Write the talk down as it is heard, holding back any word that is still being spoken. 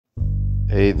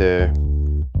Hey there.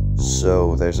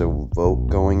 So there's a vote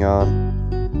going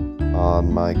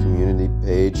on my community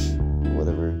page,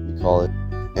 whatever you call it,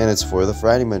 and it's for the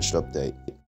Frightingbenched update.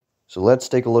 So let's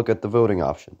take a look at the voting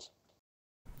options.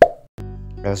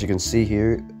 As you can see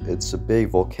here, it's a big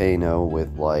volcano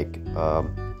with like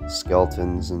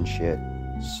skeletons and shit.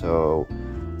 So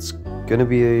it's gonna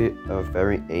be a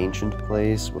very ancient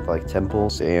place with like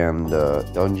temples and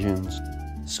dungeons.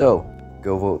 So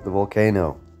go vote the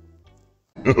volcano.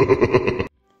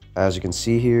 As you can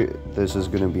see here, this is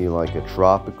gonna be like a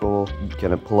tropical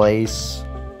kind of place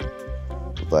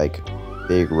with like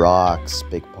big rocks,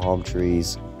 big palm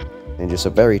trees, and just a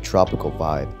very tropical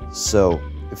vibe. So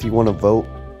if you want to vote,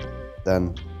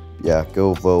 then yeah,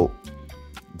 go vote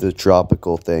the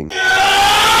tropical thing.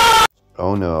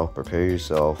 Oh no, prepare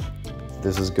yourself.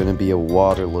 This is gonna be a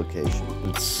water location.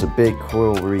 It's a big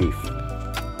coral reef,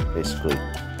 basically.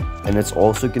 And it's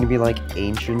also going to be like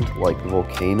ancient, like the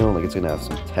volcano, like it's going to have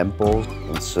some temples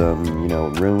and some,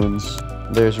 ruins.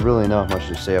 There's really not much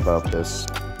to say about this.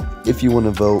 If you want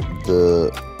to vote the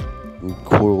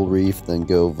coral reef, then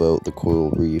go vote the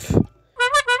coral reef.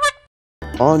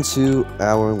 On to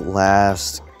our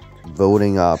last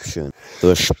voting option,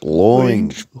 the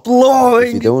shploing.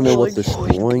 If you don't know what the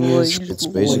shploing is, it's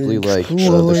basically like the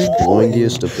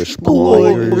shploingiest of the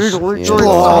shploingers.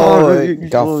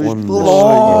 And got one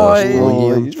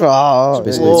shploingium. So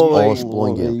basically it's all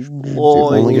shploingium. So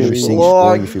you're only going to be seeing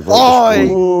shploing if you vote the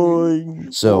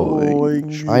shploing. So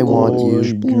I want you to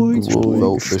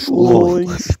vote the shploing.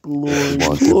 I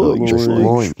want to vote the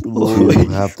shploing.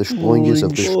 You have the shploingiest of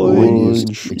the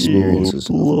shploingiest experiences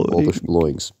of all the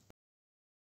shploings.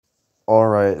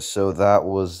 Alright, so that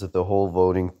was the whole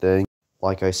voting thing.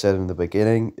 Like I said in the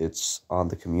beginning, it's on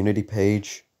the community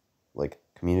page, like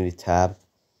community tab.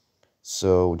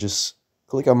 So just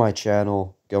click on my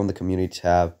channel, go in the community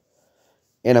tab,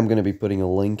 and I'm going to be putting a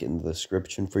link in the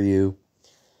description for you.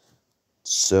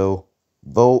 So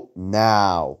vote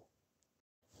now.